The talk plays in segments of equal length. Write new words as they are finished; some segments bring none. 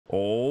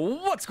Oh,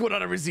 what's going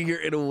on, everybody?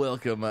 Here and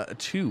welcome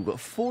to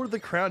For the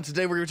Crown.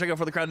 Today we're going to check out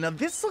For the Crown. Now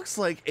this looks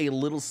like a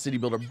little city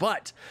builder,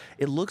 but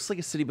it looks like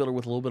a city builder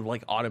with a little bit of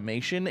like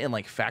automation and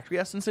like factory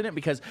essence in it,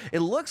 because it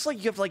looks like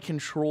you have to like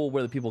control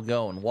where the people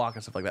go and walk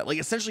and stuff like that. Like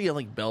essentially you have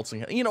like belts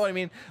and, you know what I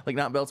mean? Like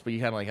not belts, but you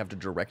kind of like have to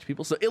direct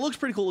people. So it looks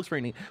pretty cool, looks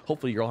pretty neat.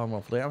 Hopefully you're all having a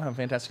wonderful day. I'm having a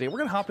fantastic day. We're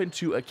going to hop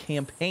into a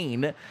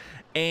campaign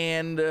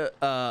and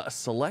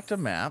select a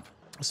map.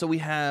 So we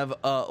have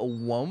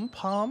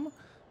Wompom.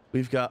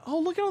 We've got, oh,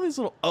 look at all these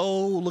little,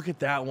 oh, look at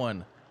that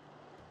one.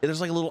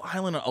 There's like a little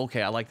island.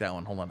 Okay, I like that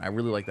one. Hold on. I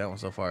really like that one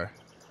so far.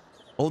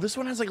 Oh, this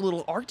one has like a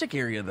little Arctic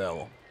area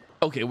though.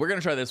 Okay, we're going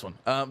to try this one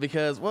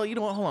because, well, you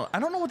know what? Hold on. I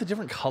don't know what the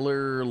different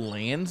color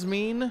lands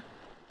mean.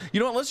 You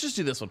know what? Let's just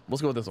do this one.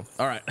 Let's go with this one.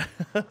 All right.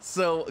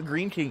 So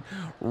Green King,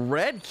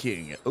 Red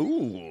King.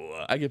 Ooh,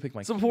 I get to pick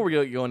my. So before we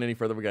go going any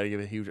further, we got to give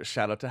a huge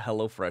shout out to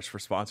HelloFresh for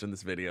sponsoring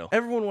this video.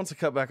 Everyone wants to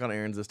cut back on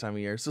errands this time of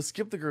year, so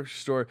skip the grocery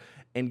store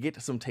and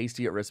get some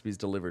tasty recipes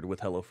delivered with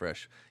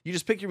HelloFresh. You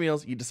just pick your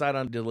meals, you decide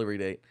on delivery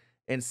date,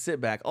 and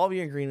sit back. All of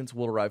your ingredients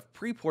will arrive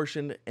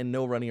pre-portioned and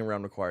no running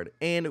around required.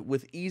 And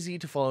with easy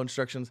to follow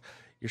instructions,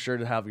 you're sure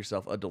to have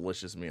yourself a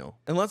delicious meal.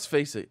 And let's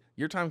face it,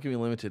 your time can be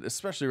limited,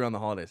 especially around the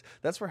holidays.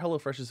 That's where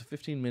HelloFresh's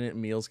 15-minute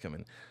meals come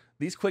in.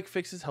 These quick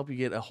fixes help you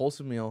get a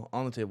wholesome meal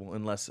on the table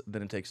in less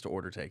than it takes to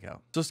order takeout.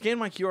 So scan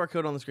my QR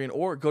code on the screen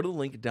or go to the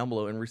link down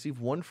below and receive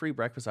one free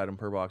breakfast item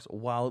per box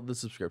while the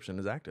subscription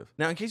is active.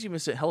 Now, in case you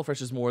missed it,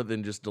 HelloFresh is more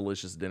than just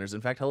delicious dinners. In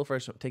fact,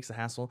 HelloFresh takes the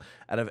hassle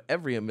out of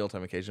every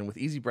mealtime occasion with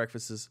easy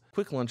breakfasts,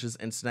 quick lunches,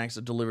 and snacks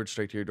delivered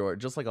straight to your door.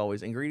 Just like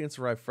always, ingredients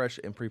arrive fresh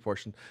and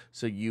pre-portioned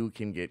so you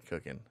can get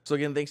cooking. So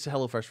again, thanks to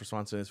HelloFresh for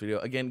sponsoring this video.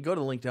 Again, go to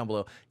the link down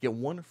below, get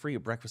one free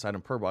breakfast item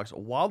per box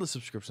while the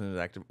subscription is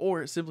active,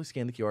 or simply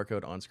scan the QR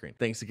code on screen.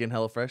 Thanks again,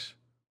 HelloFresh.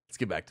 Let's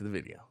get back to the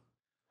video.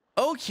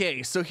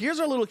 Okay, so here's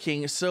our little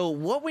king. So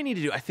what we need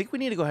to do, I think we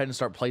need to go ahead and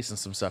start placing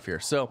some stuff here.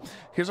 So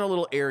here's our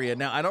little area.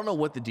 Now, I don't know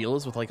what the deal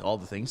is with like all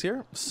the things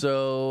here.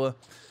 So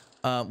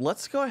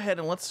let's go ahead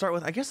and let's start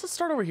with, I guess let's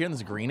start over here in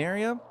this green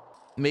area,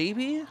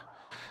 maybe.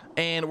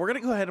 And we're gonna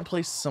go ahead and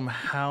place some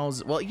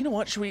houses. Well, you know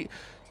what,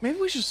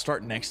 maybe we should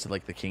start next to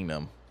like the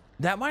kingdom.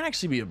 That might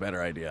actually be a better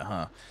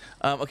idea,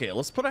 huh? Okay,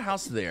 let's put a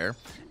house there.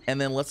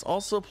 And then let's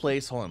also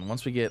place, hold on,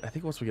 once we get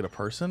a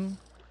person.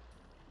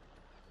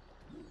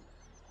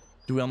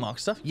 Do we unlock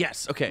stuff?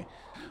 Yes. Okay.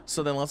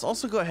 So then let's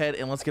also go ahead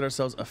and let's get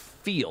ourselves a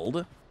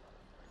field.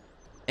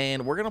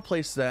 And we're going to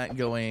place that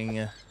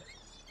going,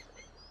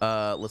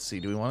 let's see.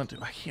 Do we want it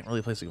to, I can't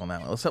really place it going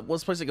that way.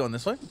 Let's place it going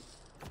this way.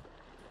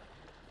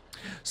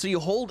 So you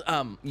hold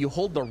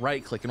the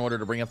right click in order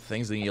to bring up the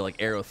things, then you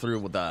like arrow through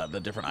with the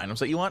different items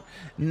that you want.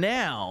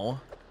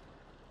 Now,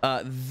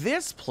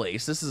 this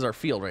is our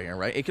field right here,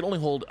 right? It can only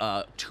hold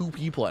 2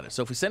 people at it.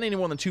 So if we send any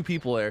more than 2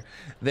 people there,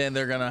 then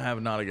they're going to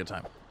have not a good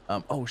time.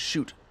 Oh,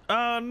 shoot.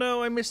 Oh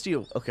no, I missed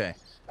you. Okay,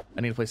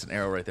 I need to place an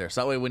arrow right there,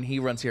 so that way when he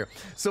runs here.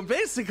 So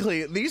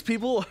basically, these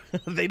people,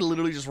 they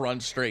literally just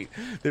run straight.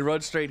 They run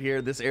straight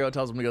here. This arrow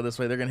tells them to go this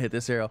way. They're gonna hit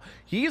this arrow.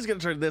 He is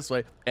gonna turn this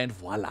way, and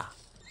voila.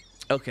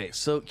 Okay,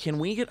 so can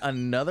we get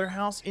another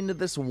house into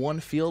this one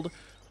field,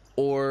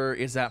 or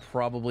is that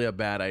probably a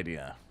bad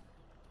idea?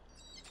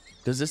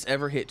 Does this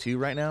ever hit 2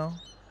 right now?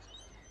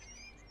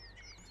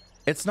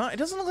 It's not. It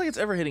doesn't look like it's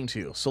ever hitting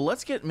 2. So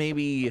let's get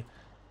maybe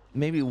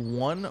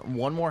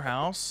one more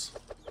house.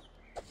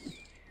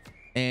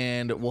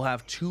 And we'll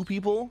have 2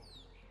 people,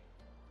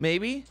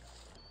 maybe,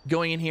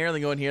 going in here, and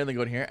then going here, and then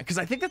going here. Because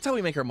I think that's how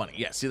we make our money.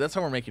 Yeah, see, that's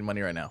how we're making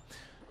money right now.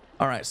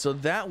 All right, so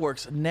that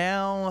works.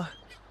 Now,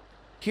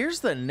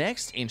 here's the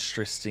next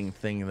interesting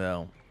thing,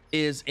 though,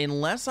 is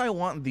unless I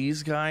want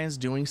these guys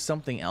doing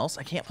something else,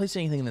 I can't place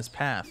anything in this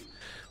path.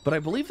 But I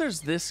believe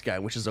there's this guy,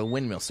 which is a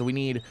windmill. So we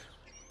need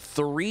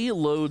 3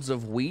 loads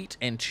of wheat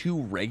and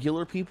 2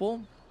 regular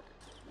people.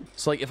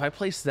 So, like, if I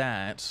place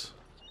that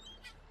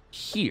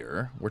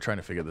here, we're trying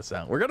to figure this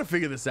out. We're gonna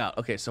figure this out.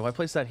 Okay, so if I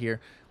place that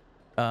here,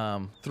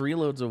 3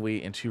 loads of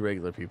wheat and 2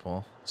 regular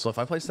people. So if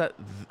I place that,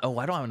 oh,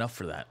 I don't have enough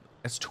for that.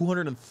 It's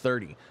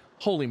 230.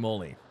 Holy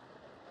moly.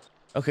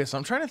 Okay, so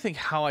I'm trying to think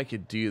how I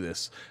could do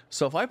this.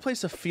 So if I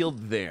place a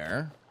field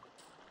there,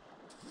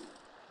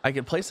 I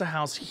could place a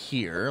house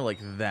here like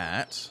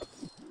that,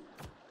 and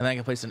then I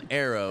can place an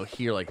arrow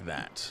here like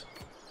that.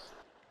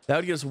 That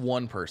would get us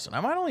 1 person.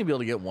 I might only be able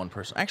to get 1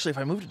 person. Actually, if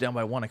I moved it down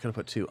by 1, I could have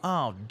put 2.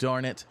 Oh,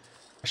 darn it.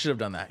 I should have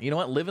done that. You know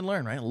what? Live and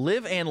learn, right?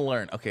 Live and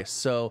learn. Okay,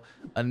 so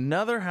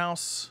another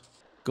house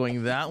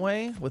going that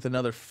way with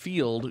another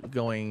field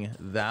going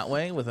that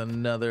way with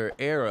another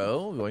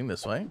arrow going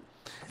this way.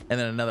 And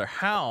then another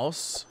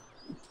house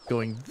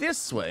going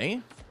this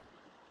way.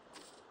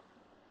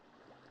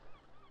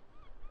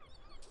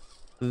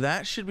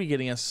 That should be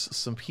getting us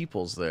some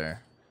peoples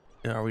there.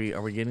 Are we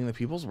getting the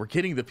peoples? We're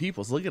getting the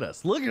peoples. Look at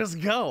us. Look at us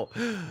go.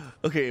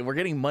 Okay, we're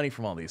getting money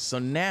from all these. So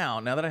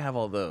now that I have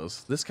all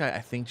those, this guy I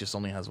think just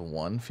only has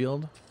 1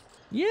 field.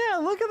 Yeah,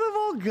 look at them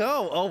all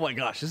go. Oh my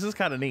gosh, this is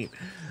kind of neat.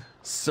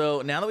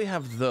 So now that we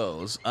have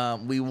those,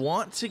 we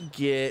want to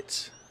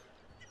get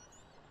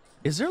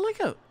Is there like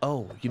a,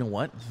 oh, you know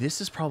what?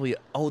 This is probably,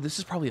 oh, this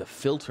is probably a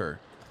filter.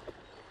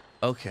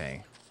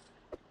 Okay.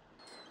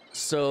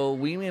 So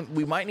we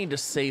might need to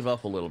save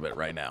up a little bit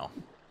right now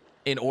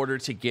in order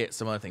to get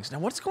some other things. Now,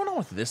 what's going on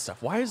with this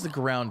stuff? Why is the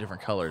ground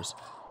different colors?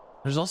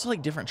 There's also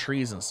like different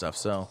trees and stuff.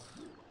 So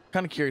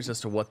kind of curious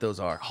as to what those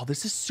are. Oh,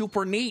 this is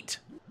super neat.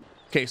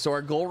 Okay, so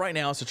our goal right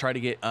now is to try to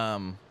get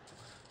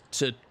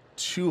to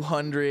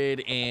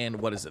 200 and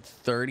what is it,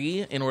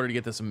 30 in order to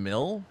get this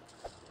mill.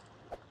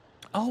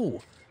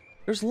 Oh,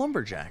 there's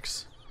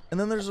lumberjacks, and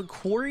then there's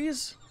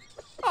quarries.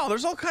 Oh,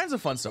 there's all kinds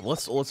of fun stuff.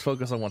 Let's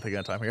focus on one thing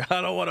at a time here.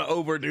 I don't want to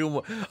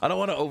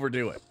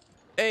overdo it.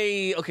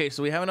 Hey, okay,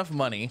 so we have enough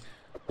money.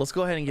 Let's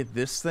go ahead and get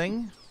this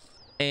thing,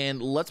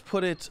 and let's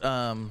put it.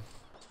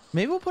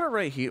 Maybe we'll put it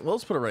right here. Well,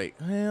 let's put it right.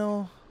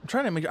 Well, I'm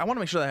trying to make. I want to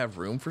make sure that I have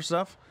room for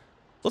stuff.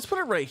 Let's put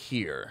it right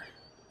here.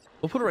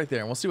 We'll put it right there,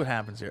 and we'll see what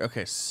happens here.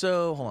 Okay,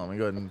 so hold on. Let me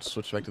go ahead and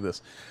switch back to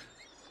this.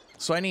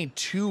 So I need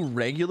 2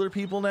 regular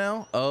people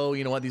now. Oh,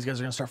 you know what? These guys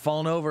are gonna start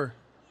falling over.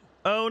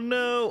 Oh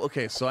no.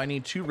 Okay, so I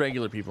need 2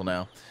 regular people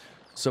now.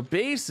 So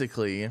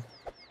basically,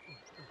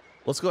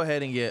 let's go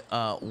ahead and get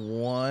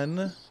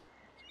 1.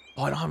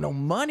 Oh, I don't have no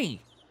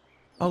money.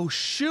 Oh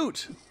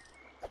shoot.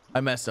 I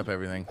messed up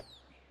everything.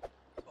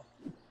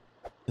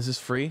 Is this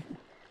free?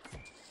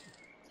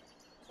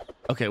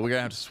 Okay, we're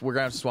gonna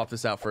have to swap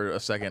this out for a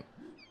second.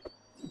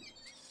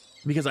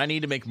 Because I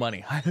need to make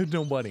money. I had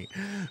no money.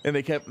 And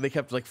they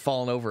kept like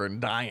falling over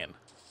and dying.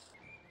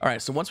 All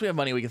right, so once we have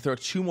money, we can throw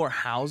 2 more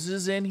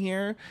houses in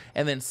here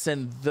and then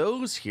send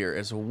those here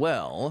as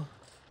well.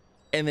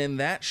 And then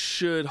that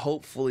should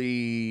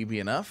hopefully be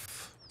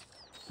enough.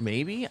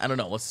 Maybe? I don't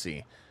know. Let's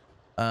see.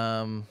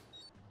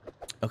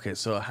 Okay,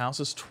 so a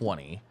house is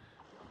 20.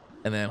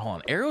 And then, hold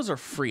on. Arrows are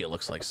free, it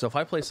looks like. So if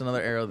I place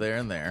another arrow there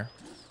and there,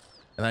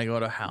 and then I go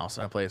to a house,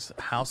 and I place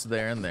a house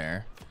there and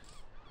there,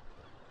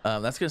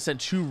 that's going to send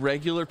 2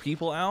 regular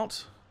people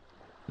out.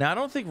 Now, I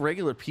don't think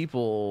regular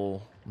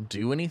people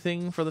do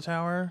anything for the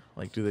tower.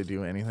 Like, do they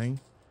do anything?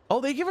 Oh,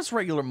 they give us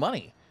regular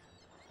money.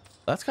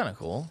 That's kind of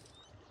cool.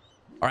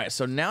 All right,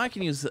 so now I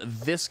can use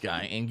this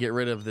guy and get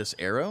rid of this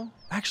arrow.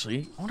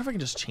 Actually, I wonder if I can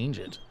just change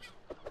it.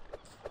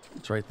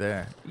 It's right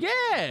there.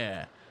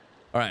 Yeah!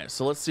 All right,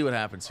 so let's see what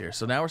happens here.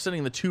 So now we're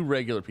sending the 2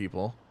 regular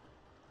people.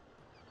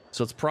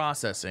 So it's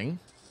processing.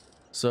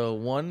 So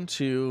 1,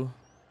 2,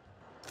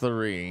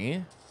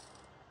 3...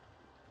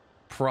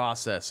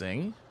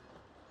 processing.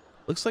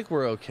 Looks like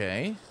we're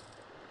okay.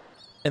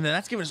 And then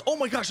that's giving us, oh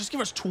my gosh, that's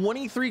giving us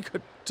 23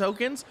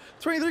 tokens.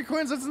 23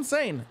 coins, that's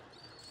insane.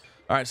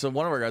 All right, so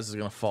one of our guys is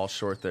gonna fall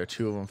short there.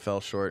 2 of them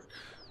fell short,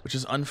 which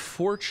is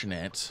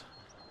unfortunate.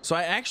 So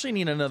I actually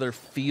need another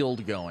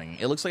field going.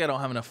 It looks like I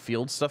don't have enough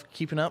field stuff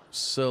keeping up,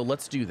 so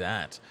let's do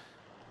that.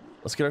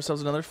 Let's get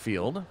ourselves another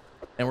field,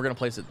 and we're gonna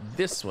place it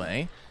this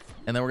way,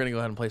 and then we're gonna go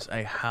ahead and place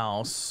a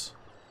house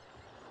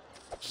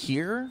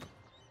here.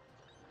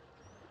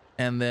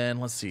 And then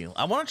let's see.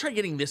 I want to try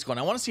getting this going.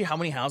 I want to see how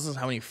many houses,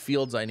 how many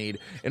fields I need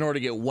in order to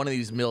get one of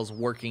these mills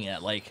working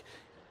at like,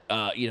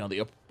 you know,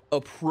 the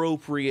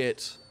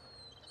appropriate.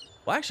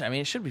 Well, actually, I mean,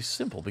 it should be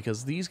simple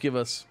because these give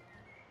us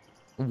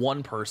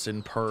 1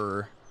 person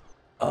per.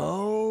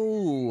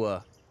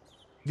 Oh,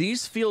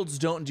 these fields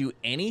don't do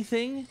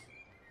anything.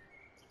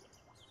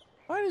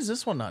 Why does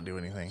this one not do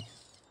anything?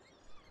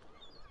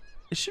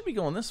 It should be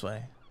going this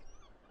way.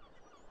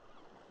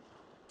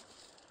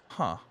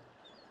 Huh.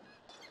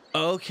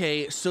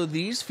 Okay, so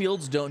these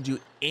fields don't do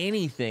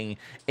anything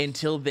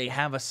until they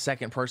have a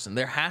second person.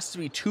 There has to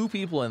be 2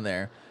 people in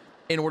there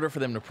in order for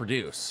them to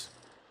produce.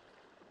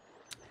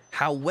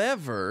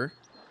 However,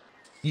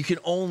 you can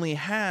only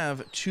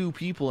have 2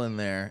 people in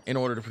there in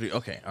order to produce.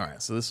 Okay, all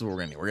right, so this is what we're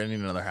gonna need. We're gonna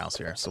need another house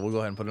here. So we'll go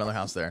ahead and put another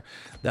house there.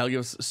 That'll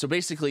give us, so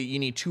basically you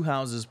need 2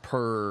 houses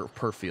per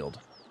field.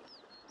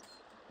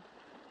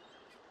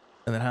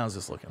 And then how's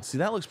this looking? See,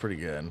 that looks pretty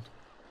good.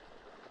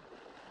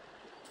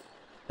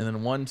 And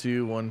then 1,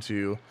 2, 1,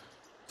 2,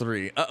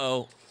 3.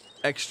 Uh-oh.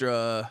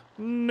 Extra.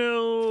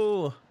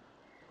 No.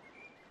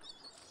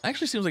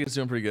 Actually seems like it's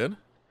doing pretty good.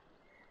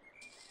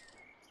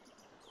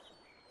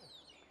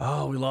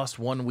 Oh, we lost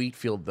 1 wheat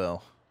field,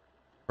 though.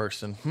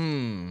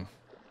 Person.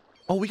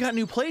 Oh, we got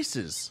new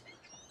places.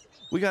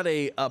 We got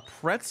a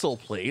pretzel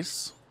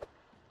place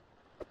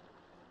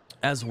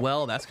as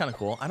well. That's kind of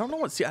cool. I don't know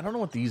what, see, I don't know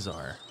what these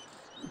are.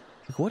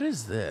 Like, what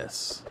is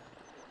this?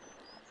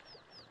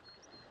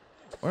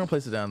 We're gonna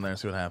place it down there and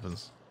see what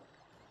happens.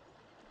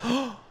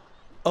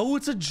 Oh,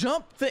 it's a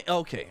jump thing.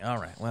 Okay, all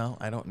right. Well,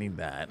 I don't need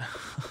that.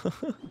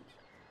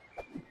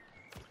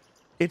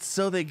 It's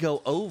so they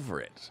go over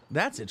it.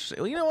 That's interesting.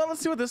 Well, you know what?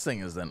 Let's see what this thing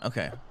is then.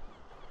 Okay.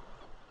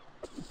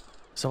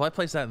 So if I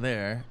place that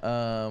there,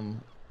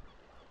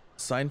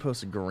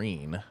 signpost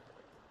green.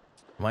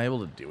 Am I able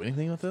to do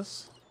anything with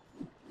this?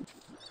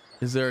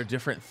 Is there a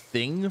different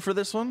thing for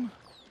this one?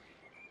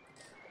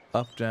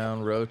 Up,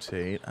 down,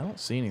 rotate. I don't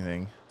see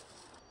anything.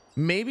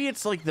 Maybe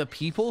it's like the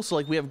people. So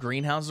like we have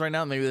greenhouses right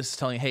now. Maybe this is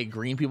telling, hey,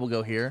 green people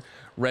go here.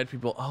 Red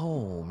people.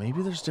 Oh,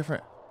 maybe there's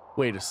different.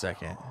 Wait a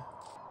second.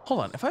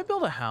 Hold on. If I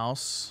build a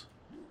house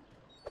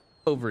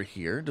over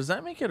here. Does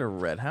that make it a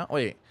red house?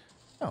 Wait,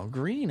 no,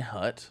 green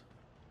hut.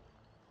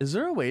 Is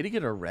there a way to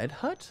get a red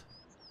hut?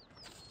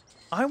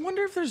 I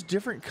wonder if there's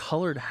different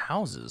colored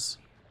houses.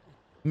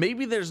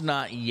 Maybe there's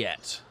not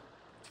yet.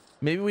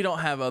 Maybe we don't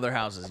have other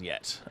houses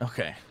yet.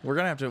 Okay, we'll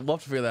have to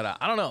figure that out.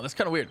 I don't know. That's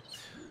kind of weird.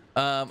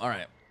 All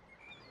right.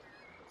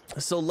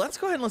 So let's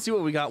go ahead and let's see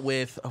what we got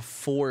with a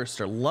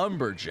forester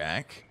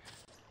lumberjack.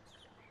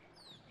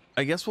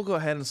 I guess we'll go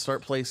ahead and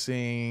start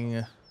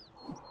placing.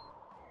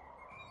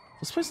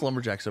 Let's place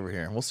lumberjacks over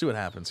here. We'll see what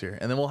happens here,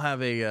 and then we'll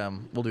have a.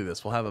 We'll do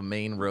this. We'll have a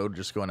main road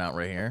just going out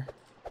right here,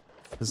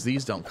 because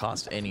these don't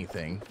cost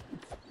anything.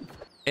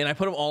 And I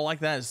put them all like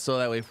that so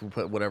that way if we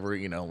put whatever,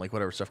 you know, like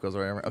whatever stuff goes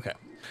wherever. Okay,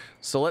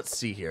 so let's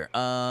see here.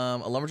 A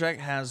lumberjack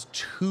has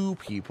 2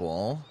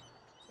 people,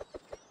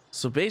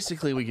 so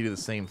basically we could do the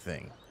same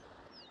thing.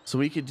 So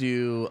we could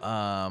do.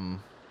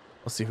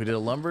 Let's see if we did a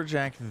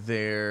lumberjack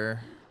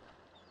there.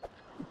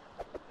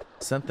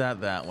 Sent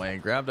that way.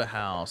 Grabbed a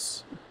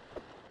house.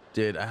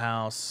 Did a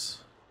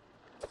house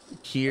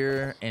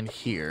here and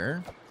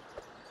here.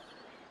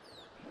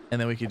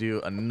 And then we could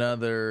do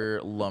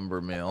another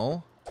lumber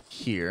mill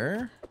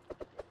here.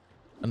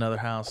 Another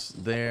house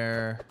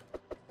there.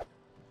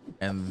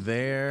 And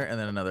there. And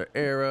then another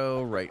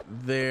arrow right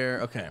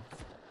there. Okay.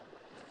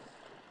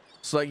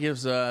 So that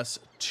gives us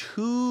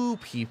 2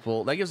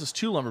 people. That gives us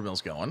 2 lumber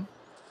mills going.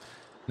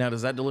 Now,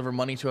 does that deliver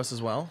money to us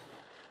as well?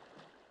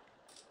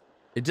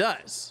 It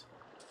does.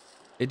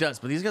 It does,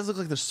 but these guys look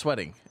like they're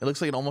sweating. It looks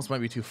like it almost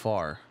might be too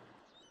far.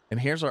 And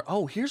here's our,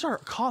 oh, here's our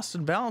costs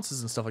and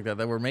balances and stuff like that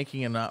that we're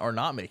making and not, or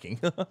not making.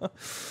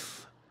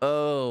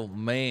 Oh,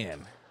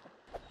 man.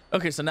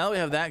 Okay, so now we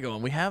have that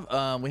going. We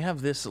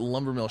have this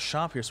lumber mill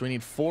shop here, so we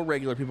need 4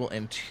 regular people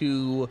and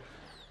 2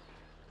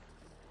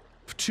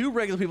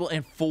 regular people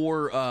and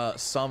 4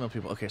 sawmill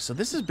people. Okay, so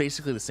this is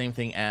basically the same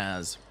thing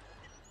as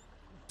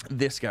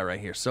this guy right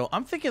here. So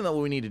I'm thinking that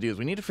what we need to do is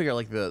we need to figure out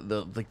like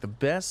the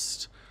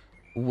best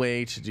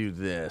way to do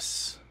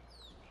this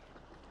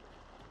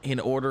in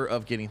order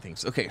of getting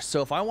things. Okay,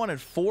 so if I wanted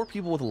 4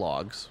 people with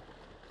logs,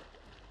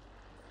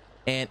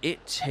 and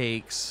it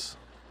takes,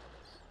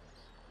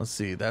 let's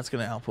see, that's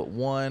going to output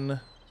 1,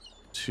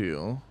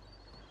 2.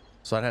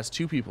 So that has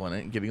 2 people in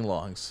it getting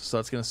logs. So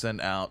that's going to send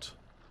out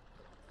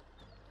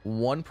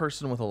 1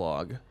 person with a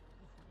log,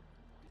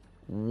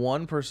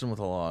 1 person with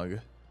a log.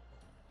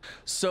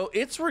 So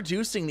it's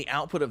reducing the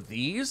output of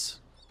these.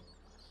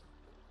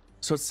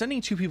 So it's sending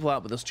 2 people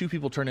out, but those 2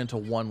 people turn into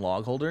 1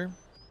 log holder.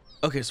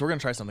 Okay, so we're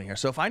gonna try something here.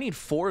 So if I need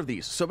 4 of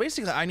these, so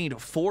basically I need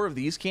 4 of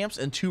these camps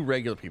and 2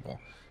 regular people.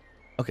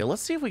 Okay,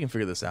 let's see if we can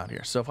figure this out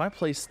here. So if I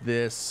place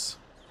this,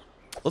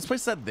 let's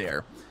place that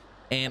there,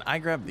 and I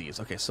grab these.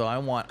 Okay, so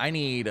I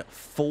need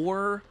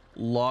 4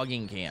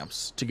 logging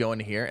camps to go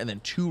into here, and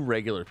then 2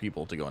 regular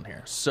people to go in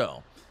here.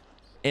 So,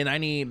 and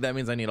that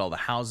means I need all the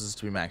houses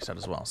to be maxed out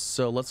as well.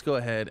 So let's go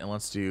ahead and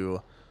let's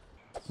do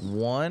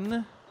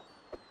 1,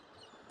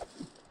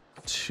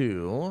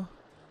 2,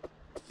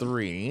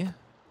 3,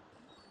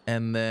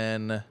 and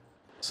then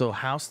so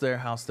house there,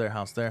 house there,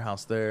 house there,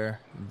 house there,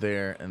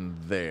 there, and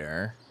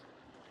there,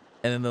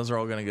 and then those are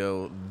all going to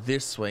go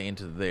this way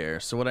into there.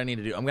 So what I need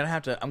to do, I'm gonna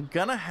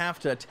have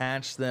to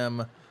attach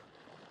them.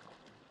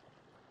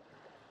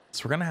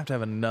 So we're gonna have to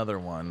have another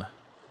one,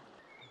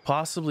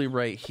 possibly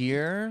right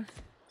here,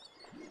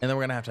 and then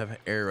we're gonna have to have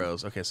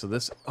arrows. Okay, so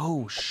this,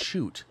 oh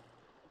shoot,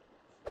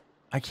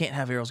 I can't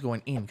have arrows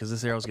going in because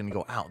this arrow is going to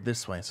go out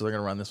this way. So they're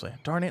going to run this way.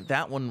 Darn it.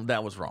 That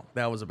was wrong.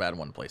 That was a bad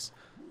one to place.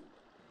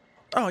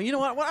 Oh, you know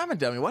what? I'm a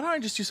dummy. Why don't I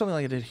just do something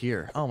like I did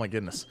here? Oh, my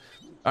goodness.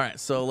 All right.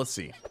 So let's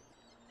see.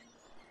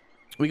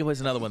 We can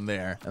place another one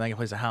there. And I can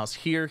place a house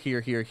here, here,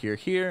 here, here,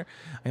 here.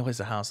 I can place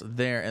a house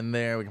there and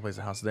there. We can place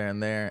a house there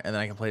and there. And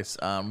then I can place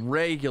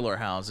regular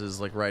houses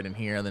like right in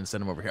here and then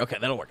send them over here. Okay,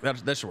 that'll work.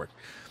 That should work.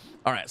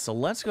 All right. So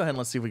let's go ahead and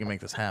let's see if we can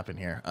make this happen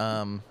here.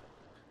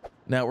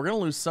 Now, we're going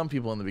to lose some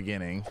people in the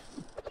beginning.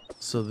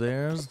 So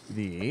there's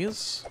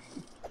these.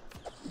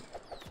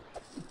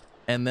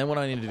 And then what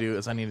I need to do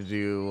is I need to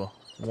do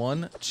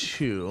 1,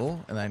 2,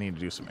 and I need to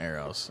do some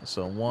arrows.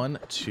 So 1,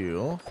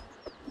 2.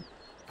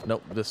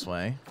 Nope, this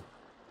way.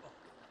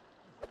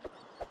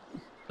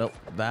 Nope,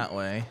 that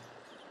way.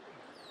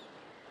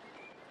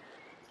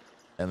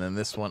 And then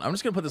this one. I'm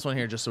just going to put this one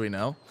here just so we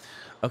know.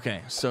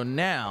 Okay, so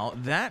now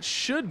that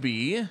should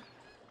be...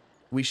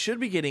 We should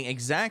be getting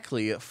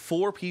exactly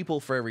 4 people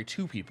for every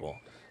 2 people.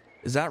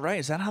 Is that right?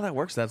 Is that how that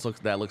works? That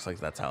looks like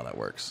that's how that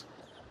works.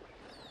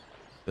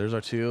 There's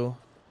our 2.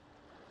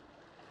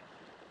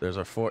 There's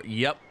our 4.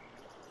 Yep.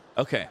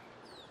 Okay.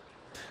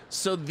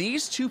 So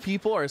these 2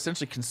 people are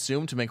essentially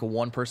consumed to make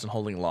 1 person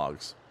holding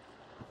logs.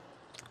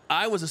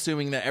 I was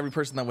assuming that every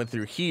person that went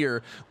through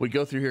here would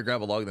go through here,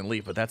 grab a log, then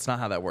leave, but that's not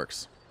how that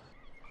works.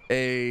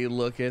 Hey,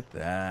 look at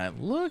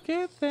that. Look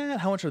at that.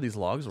 How much are these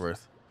logs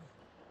worth?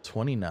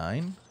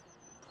 29?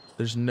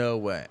 There's no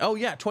way. Oh,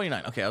 yeah,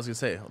 29. Okay, I was going to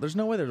say, there's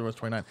no way they're worth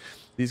 29.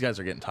 These guys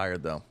are getting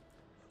tired, though.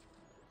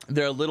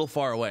 They're a little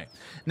far away.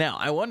 Now,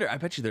 I wonder, I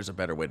bet you there's a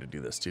better way to do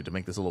this, too, to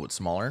make this a little bit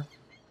smaller.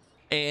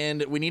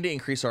 And we need to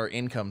increase our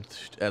income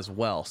as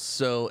well.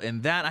 So,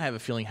 and that I have a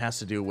feeling has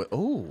to do with,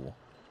 oh,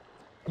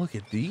 look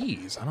at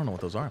these. I don't know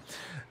what those are.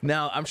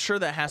 Now, I'm sure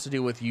that has to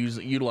do with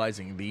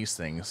utilizing these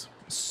things.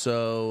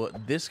 So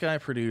this guy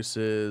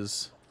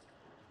produces,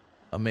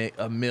 a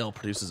mill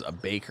produces a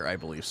baker, I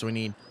believe. So we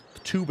need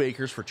 2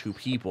 bakers for 2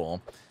 people.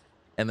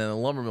 And then the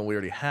lumber mill, we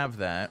already have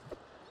that.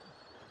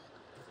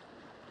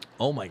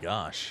 Oh my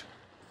gosh.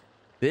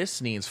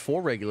 This needs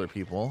 4 regular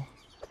people.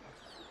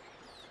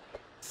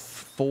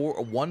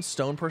 1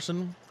 stone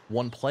person,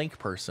 1 plank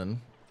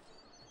person,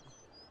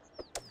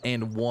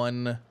 and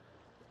 1,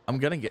 I'm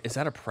gonna get, is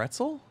that a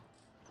pretzel?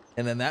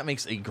 And then that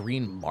makes a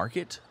green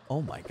market.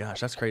 Oh my gosh,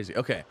 that's crazy.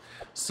 Okay,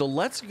 so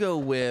let's go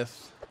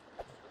with,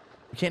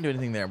 we can't do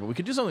anything there, but we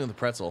could do something with the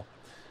pretzel.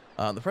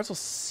 The pretzel's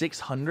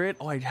 600.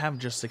 Oh, I have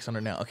just 600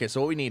 now. Okay,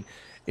 so what we need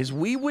is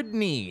we would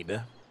need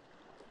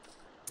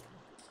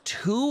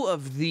 2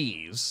 of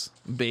these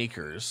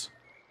bakers.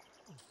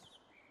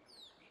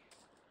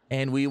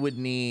 And we would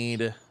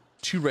need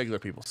 2 regular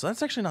people. So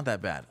that's actually not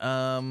that bad.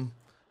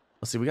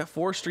 Let's see. We got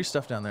forestry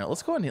stuff down there.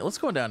 Let's go in here. Let's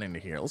go down into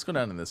here. Let's go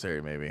down in this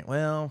area maybe.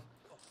 Well,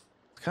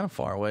 it's kind of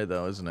far away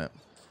though, isn't it?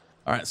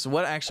 All right. So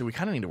what actually, we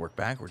kind of need to work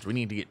backwards. We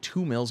need to get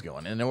 2 mills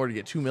going. And in order to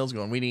get 2 mills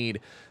going, we need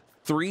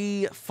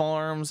 3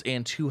 farms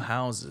and 2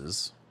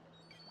 houses.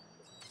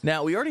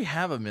 Now, we already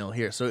have a mill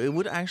here. So it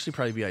would actually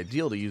probably be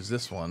ideal to use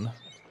this one.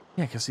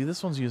 Yeah, because see,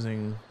 this one's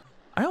using...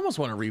 I almost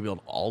want to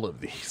rebuild all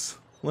of these.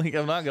 Like,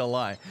 I'm not gonna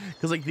lie,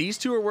 because like these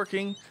 2 are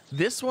working.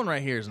 This one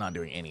right here is not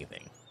doing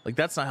anything. Like,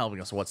 that's not helping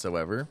us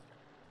whatsoever.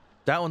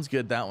 That one's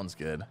good. That one's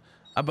good.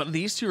 But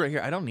these 2 right here,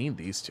 I don't need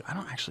these 2. I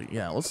don't actually.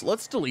 Yeah,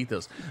 let's delete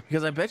those,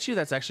 because I bet you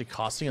that's actually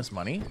costing us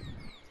money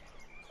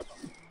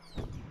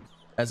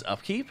as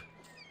upkeep,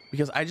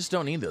 because I just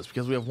don't need those,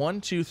 because we have 1,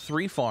 2,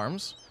 3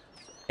 farms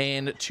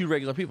and 2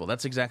 regular people.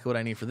 That's exactly what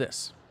I need for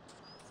this.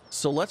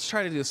 So let's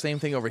try to do the same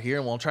thing over here,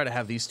 and we'll try to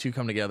have these 2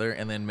 come together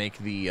and then make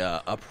the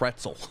a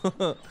pretzel.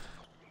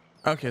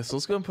 Okay, so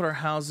let's go and put our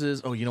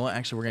houses. Oh, you know what?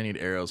 Actually, we're gonna need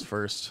arrows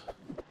first.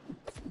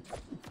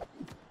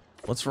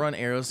 Let's run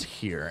arrows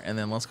here, and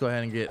then let's go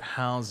ahead and get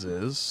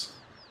houses.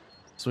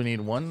 So we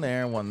need 1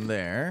 there, 1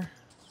 there,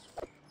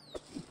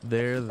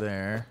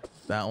 there,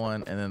 that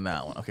one, and then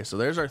that one. Okay, so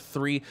there's our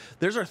 3.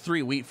 There's our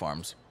 3 wheat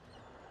farms.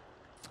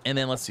 And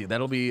then let's see,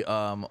 that'll be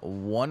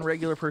 1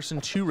 regular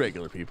person, 2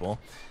 regular people,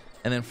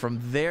 and then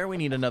from there we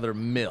need another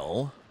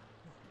mill.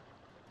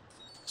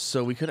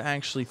 So we could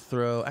actually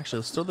throw... Actually,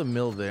 let's throw the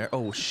mill there.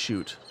 Oh,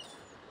 shoot.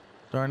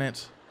 Darn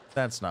it.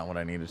 That's not what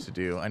I needed to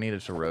do. I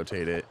needed to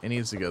rotate it. It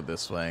needs to go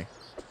this way.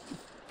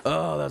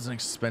 Oh, that's an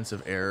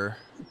expensive error.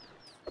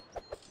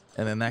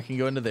 And then that can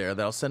go into there.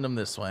 That'll send them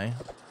this way.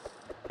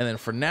 And then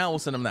for now, we'll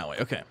send them that way.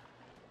 Okay.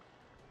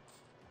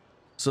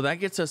 So that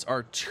gets us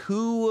our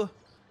 2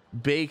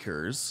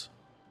 bakers.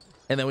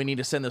 And then we need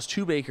to send those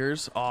 2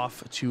 bakers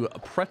off to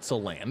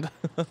pretzel land.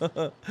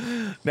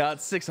 Now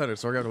it's 600,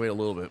 so we're going to wait a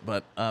little bit.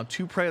 But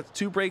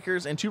 2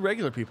 breakers and 2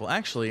 regular people.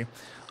 Actually,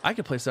 I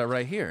could place that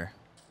right here.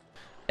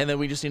 And then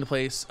we just need to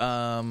place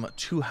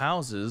 2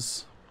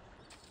 houses.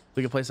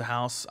 We could place a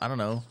house, I don't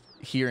know,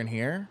 here and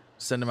here.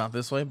 Send them out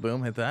this way.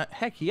 Boom, hit that.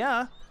 Heck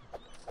yeah.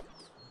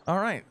 All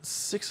right,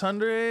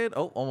 600.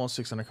 Oh, almost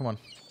 600. Come on.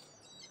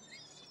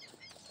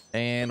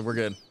 And we're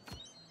good.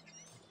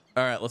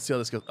 All right, let's see how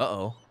this goes.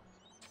 Uh-oh.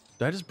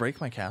 Did I just break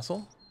my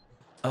castle?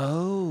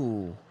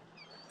 Oh.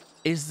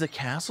 Is the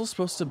castle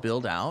supposed to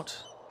build out?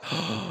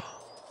 Oh,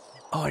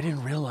 I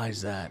didn't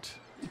realize that.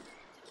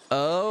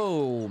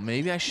 Oh,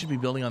 maybe I should be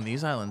building on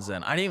these islands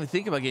then. I didn't even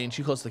think about getting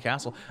too close to the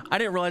castle. I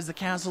didn't realize the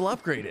castle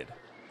upgraded.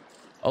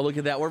 Oh, look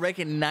at that. We're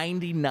making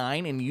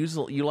 99 and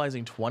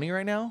utilizing 20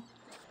 right now.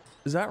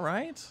 Is that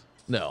right?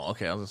 No.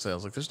 Okay, I was gonna say, I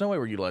was like, there's no way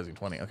we're utilizing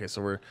 20. Okay,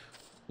 so we're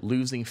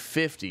losing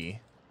 50,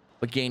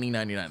 but gaining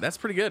 99. That's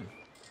pretty good.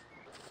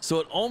 So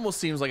it almost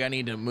seems like I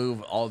need to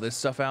move all this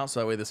stuff out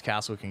so that way this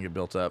castle can get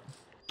built up.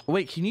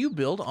 Wait, can you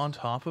build on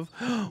top of...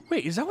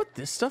 Wait, is that what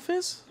this stuff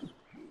is?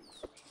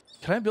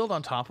 Can I build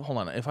on top? Hold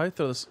on. If I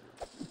throw this...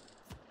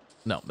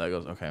 No, that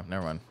goes... Okay,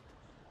 never mind.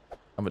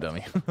 I'm a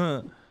dummy.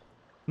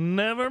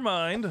 Never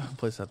mind.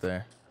 Place that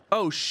there.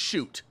 Oh,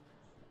 shoot.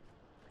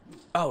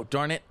 Oh,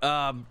 darn it.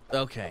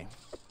 Okay.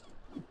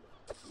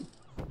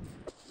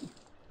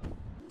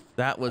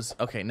 That was...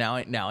 Okay, now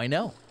I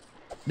know.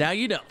 Now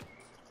you know.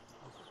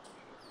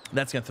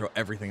 That's going to throw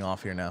everything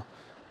off here now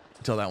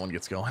until that one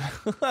gets going.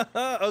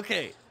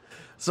 Okay.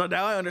 So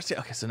now I understand.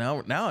 Okay, so now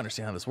I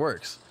understand how this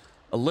works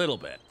a little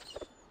bit.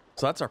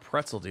 So that's our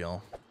pretzel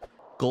deal.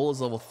 Goal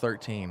is level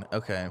 13.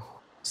 Okay.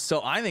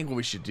 So I think what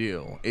we should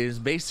do is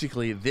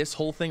basically this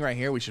whole thing right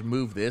here. We should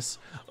move this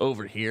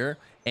over here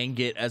and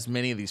get as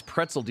many of these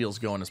pretzel deals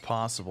going as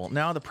possible.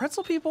 Now, the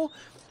pretzel people,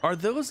 are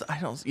those...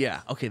 I don't...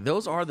 Yeah. Okay,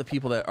 those are the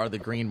people that are the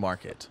green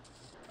market.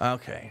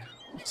 Okay.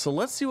 So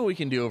let's see what we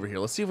can do over here.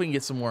 Let's see if we can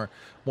get some more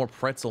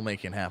pretzel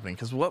making happening.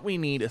 Because what we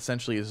need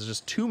essentially is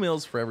just 2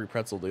 mills for every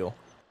pretzel deal.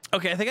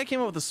 Okay, I think I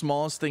came up with the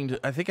smallest thing to...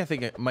 I think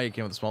I might have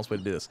came up with the smallest way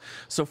to do this.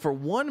 So for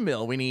 1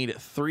 mill, we need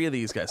 3 of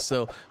these guys.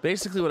 So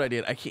basically what I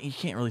did... You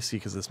can't really see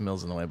because this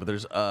mill's in the way. But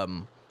there's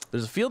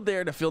There's a field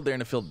there, and a field there,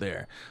 and a field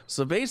there.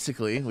 So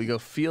basically, we go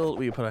field,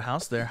 we put a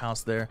house there,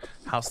 house there,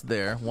 house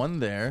there, one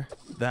there,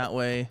 that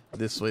way,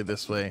 this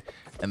way,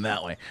 and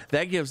that way.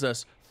 That gives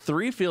us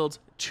 3 fields,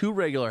 2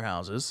 regular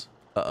houses.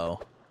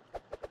 Uh-oh.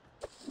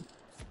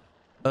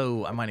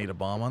 Oh, I might need a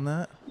bomb on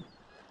that.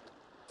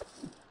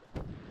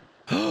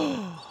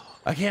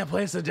 I can't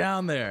place it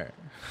down there.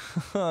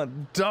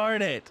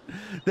 Darn it.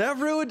 That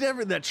ruined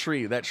everything.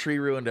 That tree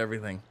ruined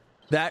everything.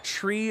 That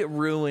tree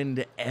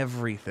ruined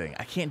everything.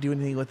 I can't do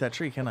anything with that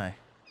tree, can I?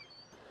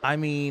 I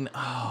mean,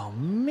 oh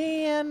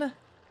man.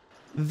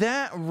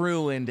 That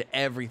ruined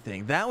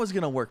everything. That was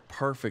gonna work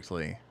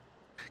perfectly.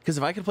 Because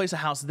if I could place a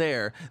house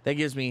there, that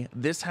gives me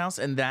this house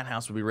and that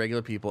house would be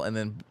regular people. And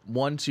then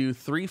 1, 2,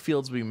 3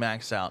 fields would be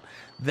maxed out.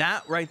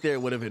 That right there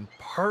would have been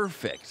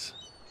perfect.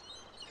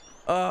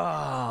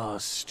 Oh,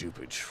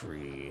 stupid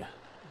tree.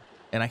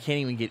 And I can't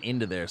even get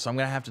into there, so I'm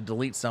going to have to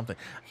delete something.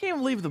 I can't even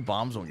believe the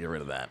bombs won't get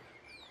rid of that.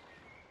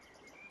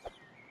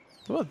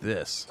 What about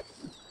this?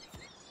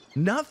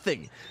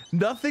 Nothing.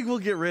 Nothing will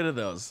get rid of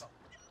those.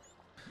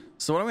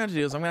 So what I'm going to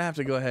do is I'm going to have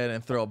to go ahead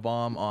and throw a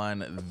bomb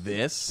on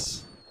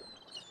this.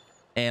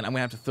 And I'm going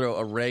to have to throw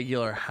a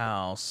regular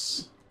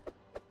house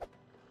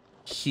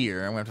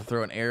here. I'm going to have to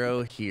throw an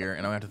arrow here.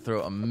 And I'm going to have to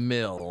throw a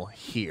mill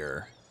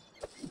here.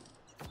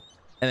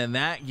 And then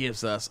that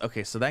gives us...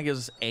 Okay, so that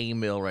gives us a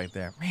mill right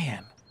there.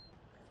 Man.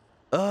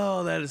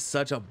 Oh, that is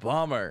such a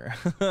bummer.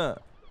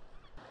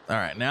 All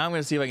right, now I'm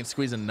going to see if I can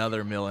squeeze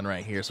another mill in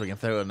right here so we can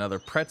throw another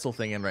pretzel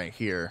thing in right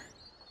here.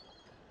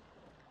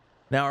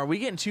 Now, are we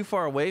getting too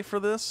far away for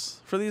this,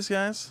 for these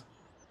guys?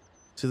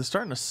 See, they're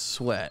starting to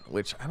sweat,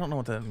 which I don't know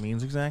what that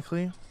means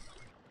exactly.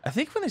 I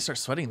think when they start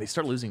sweating, they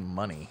start losing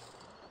money.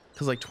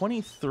 Because like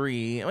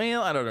 23, I mean,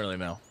 I don't really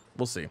know.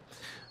 We'll see.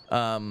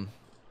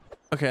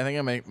 Okay, I think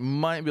I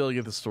might be able to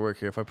get this to work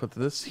here. If I put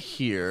this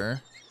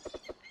here,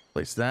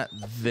 place that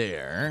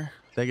there.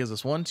 That gives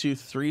us 1, 2,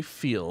 3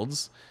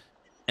 fields.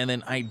 And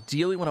then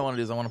ideally what I want to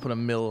do is I want to put a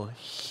mill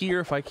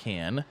here if I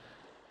can.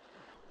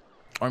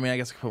 Or I mean, I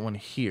guess I could put one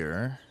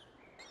here.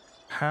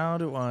 How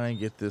do I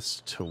get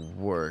this to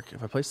work?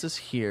 If I place this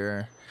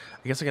here,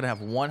 I guess I could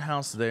have one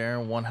house there,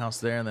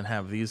 and then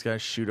have these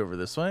guys shoot over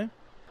this way.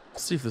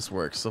 Let's see if this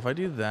works. So if I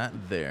do that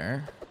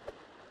there,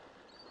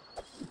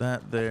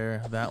 that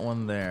there, that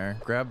one there,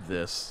 grab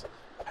this,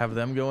 have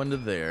them go into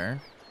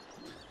there,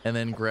 and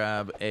then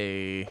grab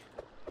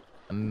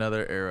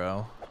another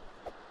arrow.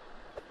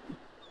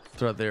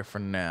 Throw it there for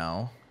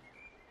now.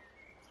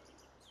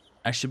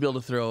 I should be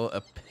able to throw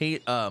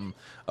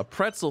a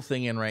pretzel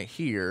thing in right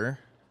here,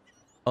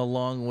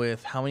 along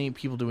with how many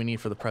people do we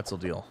need for the pretzel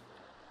deal?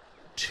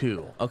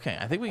 2. Okay,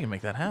 I think we can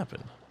make that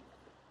happen.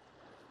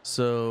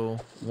 So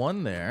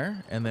 1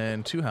 there, and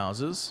then 2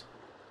 houses.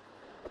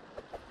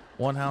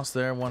 1 house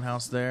there, 1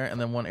 house there, and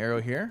then 1 arrow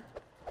here.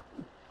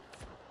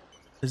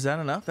 Is that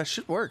enough? That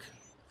should work.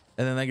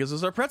 And then that gives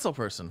us our pretzel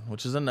person,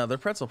 which is another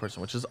pretzel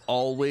person, which is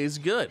always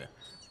good.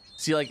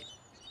 See, like,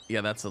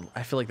 yeah,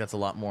 I feel like that's a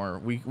lot more.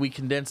 We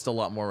condensed a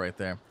lot more right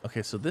there.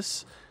 Okay, so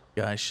this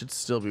guy should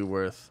still be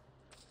worth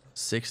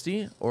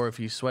 60, or if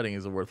he's sweating,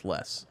 is it worth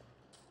less?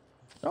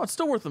 No, it's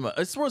still worth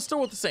it's still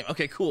worth the same.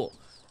 Okay, cool.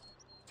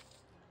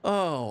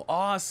 Oh,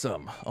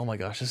 awesome. Oh my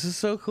gosh, this is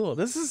so cool.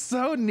 This is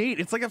so neat.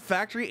 It's like a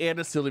factory and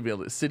a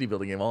city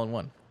building game all in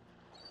one.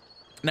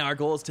 Now our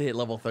goal is to hit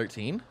level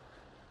 13,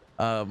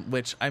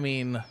 which, I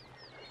mean,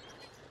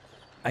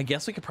 I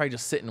guess we could probably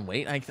just sit and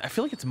wait. I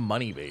feel like it's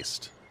money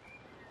based.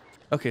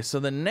 Okay, so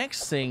the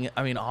next thing,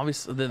 I mean,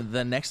 obviously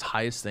the next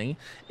highest thing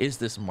is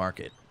this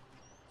market,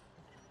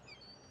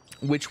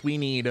 which we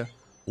need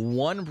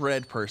 1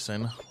 bread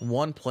person,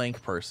 1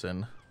 plank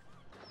person.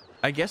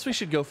 I guess we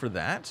should go for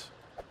that.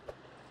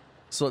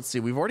 So let's see.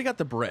 We've already got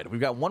the bread. We've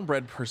got 1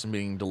 bread person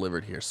being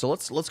delivered here. So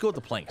let's go with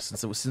the planks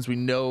since we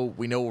know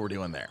what we're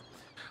doing there.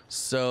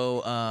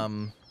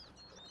 So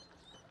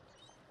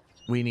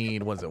we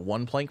need, what is it,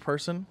 1 plank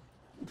person?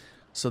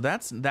 So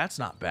that's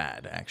not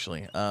bad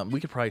actually. We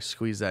could probably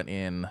squeeze that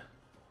in.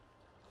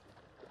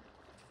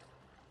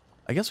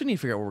 I guess we need to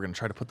figure out where we're going to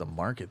try to put the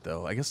market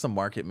though. I guess the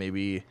market may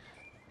be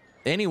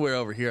anywhere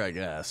over here, I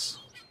guess.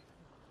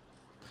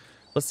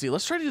 Let's see.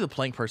 Let's try to do the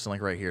plank person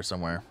like right here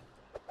somewhere.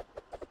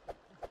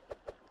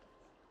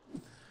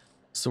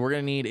 So we're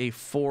going to need a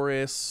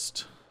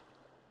forest.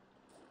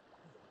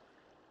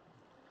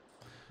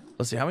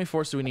 Let's see. How many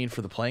forests do we need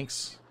for the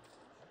planks?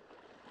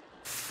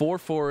 4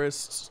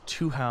 forests,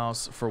 2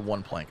 house for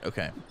 1 plank.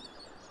 Okay.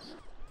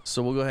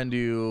 So we'll go ahead and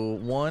do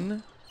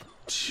 1,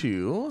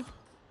 2.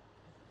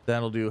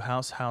 That'll do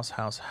house, house,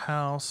 house,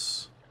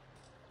 house.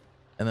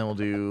 And then we'll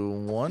do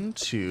 1,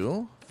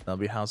 2. That'll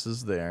be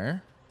houses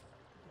there.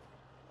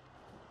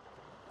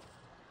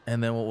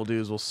 And then what we'll do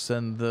is we'll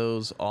send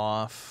those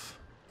off.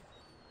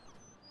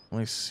 Let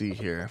me see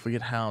here. If we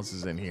get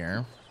houses in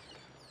here.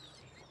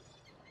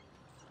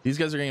 These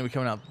guys are going to be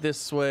coming out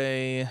this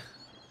way.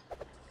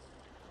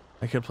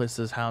 I could place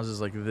those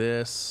houses like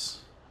this.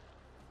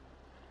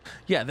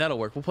 Yeah, that'll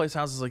work. We'll place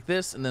houses like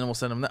this, and then we'll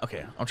send them that.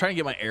 Okay, I'm trying to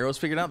get my arrows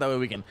figured out. That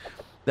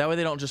way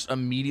they don't just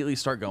immediately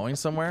start going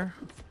somewhere.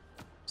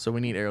 So we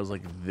need arrows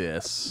like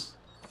this.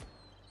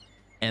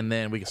 And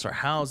then we can start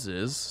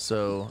houses.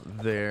 So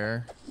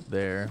there,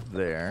 there,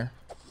 there.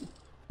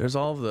 There's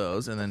all of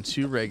those. And then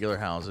 2 regular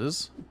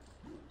houses.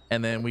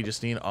 And then we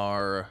just need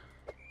our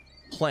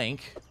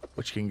plank,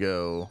 which can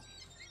go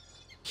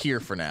here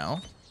for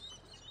now.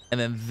 And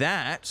then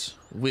that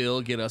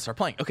will get us our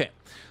plank. Okay.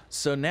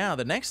 So now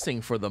the next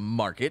thing for the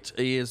market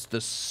is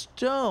the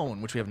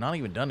stone, which we have not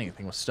even done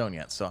anything with stone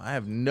yet. So I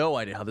have no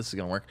idea how this is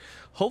going to work.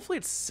 Hopefully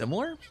it's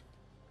similar.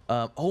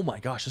 Oh my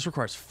gosh, this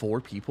requires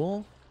 4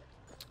 people.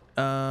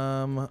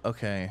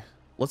 Okay.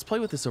 Let's play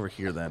with this over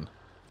here then.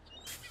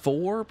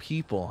 4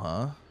 people,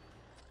 huh?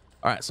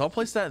 All right, so I'll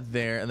place that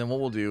there, and then what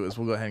we'll do is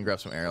we'll go ahead and grab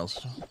some arrows.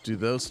 Do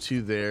those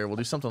 2 there. We'll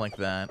do something like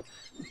that.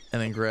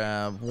 And then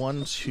grab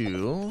 1,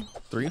 2,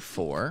 3,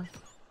 4.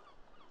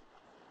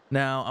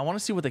 Now, I want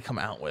to see what they come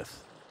out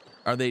with.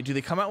 Do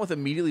they come out with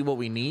immediately what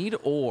we need,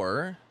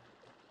 or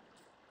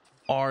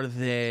are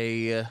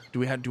they, do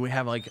we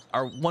have like,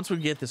 once we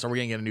get this, are we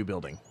going to get a new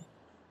building?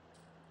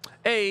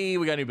 Hey,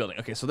 we got a new building.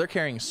 Okay, so they're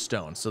carrying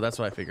stone, so that's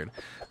what I figured.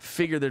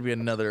 Figured there'd be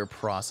another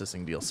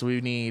processing deal. So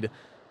we need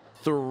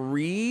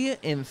 3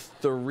 and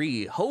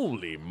 3.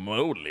 Holy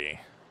moly.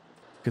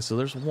 Okay, so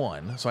there's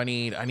 1. So I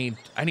need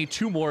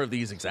 2 more of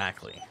these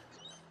exactly.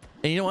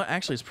 And you know what?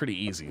 Actually, it's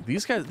pretty easy.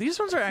 These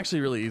ones are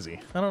actually really easy.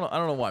 I don't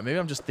know why. Maybe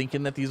I'm just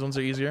thinking that these ones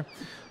are easier.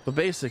 But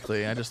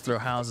basically, I just throw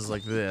houses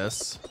like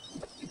this.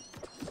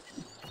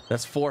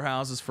 That's 4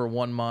 houses for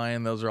 1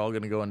 mine. Those are all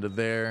going to go into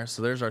there.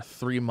 So there's our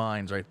 3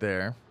 mines right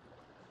there.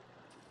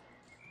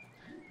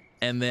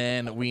 And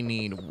then we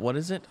need, what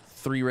is it?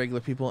 3 regular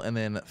people and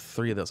then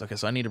 3 of those. Okay,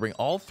 so I need to bring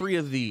all 3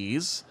 of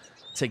these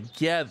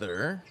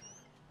together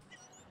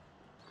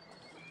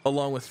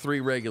along with 3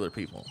 regular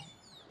people.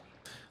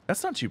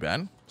 That's not too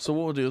bad. So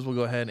what we'll do is we'll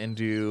go ahead and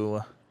do,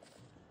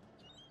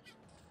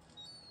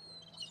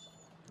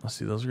 let's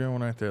see, those are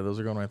going right there. Those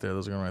are going right there.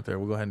 Those are going right there.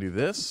 We'll go ahead and do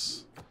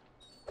this.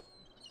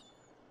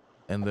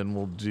 And then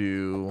we'll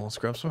do, let's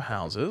grab some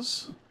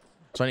houses.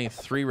 So I need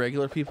 3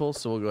 regular people.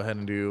 So we'll go ahead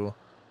and do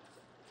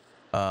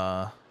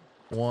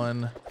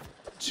 1,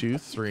 2,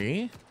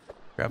 3.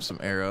 Grab some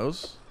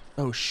arrows.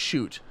 Oh,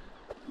 shoot.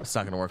 It's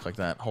not going to work like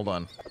that. Hold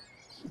on.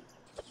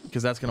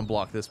 Because that's going to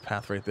block this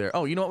path right there.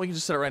 Oh, you know what? We can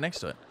just set it right next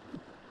to it.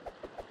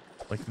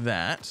 Like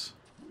that.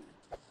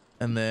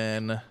 And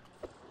then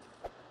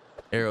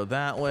arrow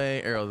that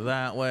way, arrow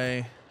that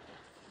way.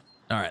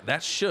 All right,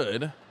 that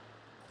should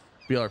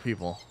be all our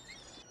people.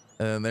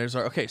 And then there's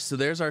our, okay, so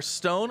there's our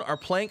stone, our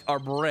plank, our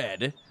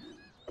bread.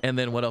 And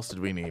then what else did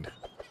we need?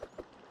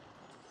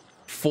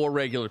 4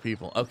 regular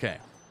people. Okay.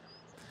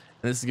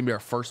 And this is going to be our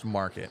first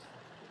market.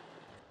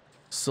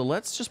 So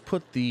let's just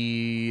put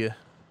the,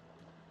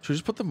 should we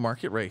just put the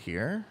market right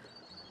here?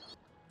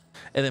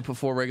 And then put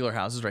 4 regular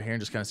houses right here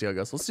and just kind of see how it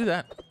goes. Let's do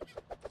that.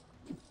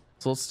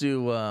 So let's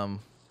do,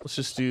 let's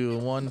just do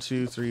 1,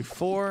 2, 3,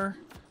 4.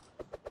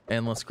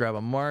 And let's grab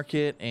a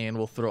market and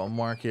we'll throw a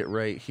market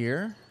right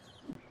here.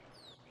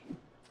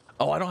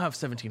 Oh, I don't have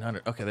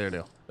 1,700. Okay, there we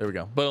go. There we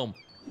go. Boom.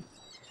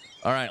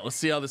 All right, let's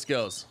see how this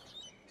goes.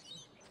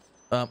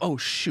 Oh,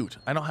 shoot.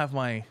 I don't have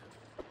my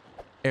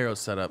arrows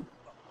set up.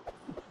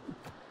 I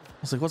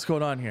was like, what's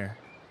going on here?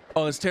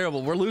 Oh, it's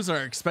terrible. We're losing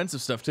our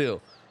expensive stuff,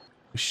 too.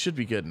 We should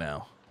be good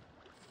now.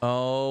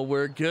 Oh,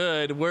 we're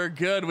good. We're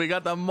good. We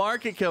got the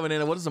market coming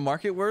in. And what is the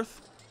market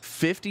worth?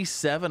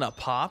 57 a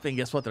pop. And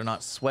guess what? They're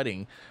not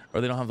sweating,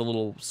 or they don't have the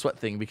little sweat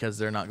thing because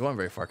they're not going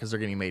very far because they're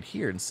getting made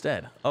here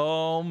instead.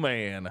 Oh,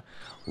 man.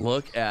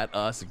 Look at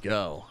us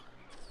go.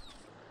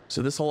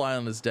 So this whole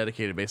island is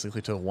dedicated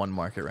basically to 1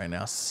 market right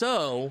now.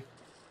 So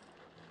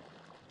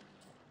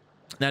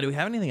now, do we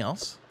have anything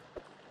else?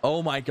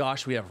 Oh, my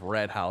gosh. We have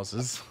red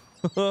houses.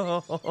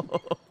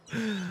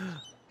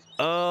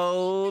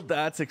 Oh,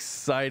 that's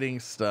exciting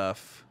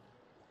stuff.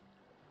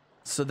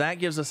 So that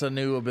gives us a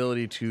new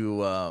ability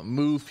to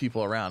move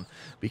people around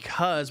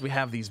because we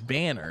have these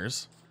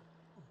banners.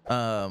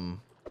 I'm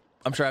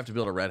sure I have to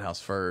build a red house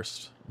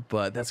first,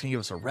 but that's gonna give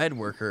us a red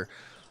worker.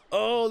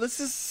 Oh, this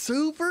is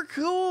super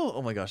cool.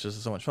 Oh my gosh, this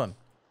is so much fun.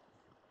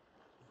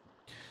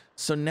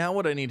 So now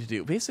what I need to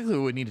do, basically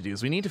what we need to do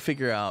is we need to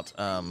figure out,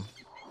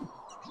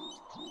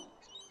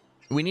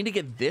 we need to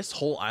get this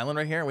whole island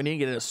right here. We need to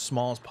get it as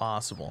small as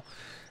possible.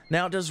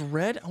 Now, does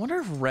red, I wonder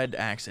if red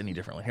acts any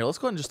differently. Here, let's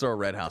go ahead and just throw a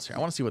red house here. I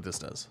want to see what this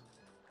does.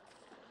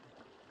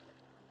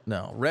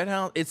 No, red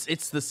house,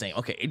 it's the same.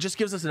 Okay, it just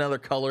gives us another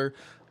color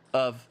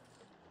of,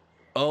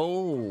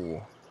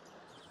 oh.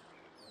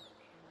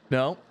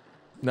 No,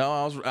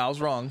 I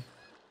was wrong.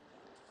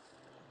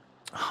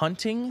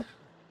 Hunting,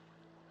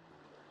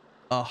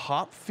 a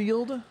hop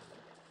field,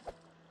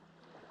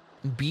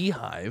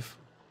 beehive,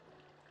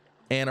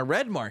 and a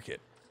red market.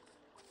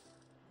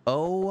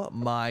 Oh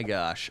my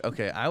gosh.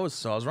 Okay, I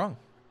was wrong.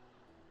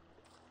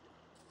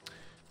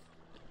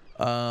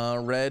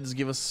 Reds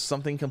give us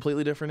something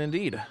completely different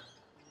indeed.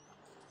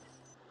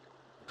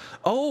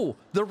 Oh,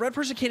 the red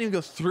person can't even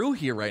go through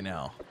here right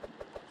now.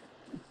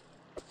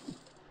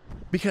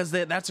 Because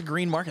that's a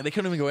green market. They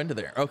couldn't even go into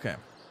there. Okay.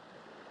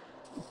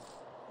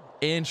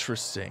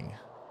 Interesting.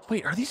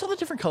 Wait, are these all the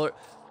different color?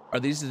 Are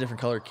these the different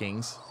color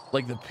kings?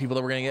 Like the people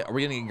that we're gonna get? Are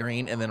we gonna get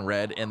green and then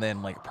red and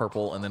then like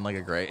purple and then like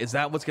a gray? Is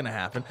that what's gonna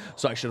happen?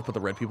 So I should have put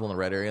the red people in the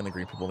red area and the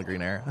green people in the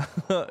green area.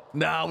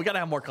 No, we gotta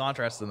have more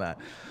contrast than that.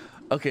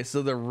 Okay,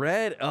 so the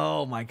red,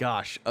 oh my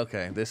gosh.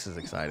 Okay, this is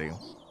exciting.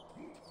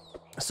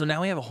 So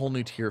now we have a whole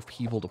new tier of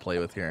people to play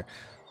with here.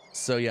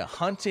 So yeah,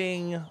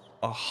 hunting,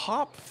 a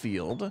hop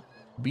field,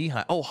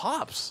 beehive. Oh,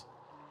 hops.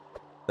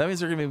 That means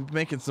they're gonna be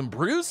making some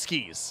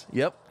brewskis.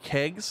 Yep,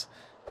 kegs.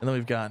 And then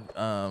we've got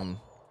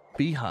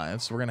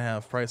beehives. So we're gonna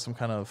have probably some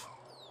kind of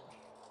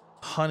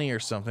honey or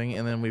something.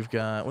 And then we've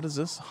got, what is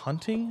this?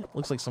 Hunting?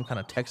 Looks like some kind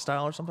of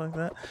textile or something like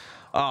that.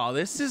 Oh,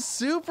 this is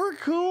super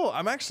cool.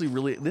 I'm actually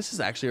really, this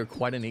is actually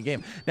quite a neat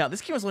game. Now,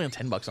 this game was only on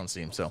 $10 on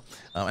Steam, so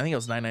I think it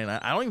was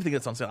 $9.99. I don't even think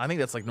that's on sale. I think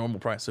that's like normal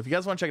price. So if you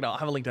guys want to check it out, I'll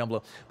have a link down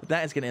below. But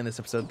that is going to end this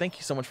episode. Thank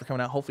you so much for coming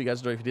out. Hopefully you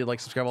guys enjoyed. If you did,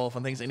 like, subscribe, all the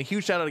fun things. And a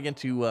huge shout out again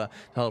to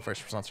HelloFresh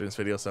for sponsoring this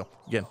video. So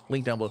again,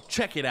 link down below.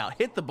 Check it out.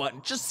 Hit the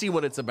button. Just see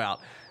what it's about.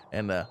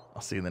 And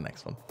I'll see you in the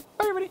next one.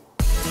 Bye, everybody.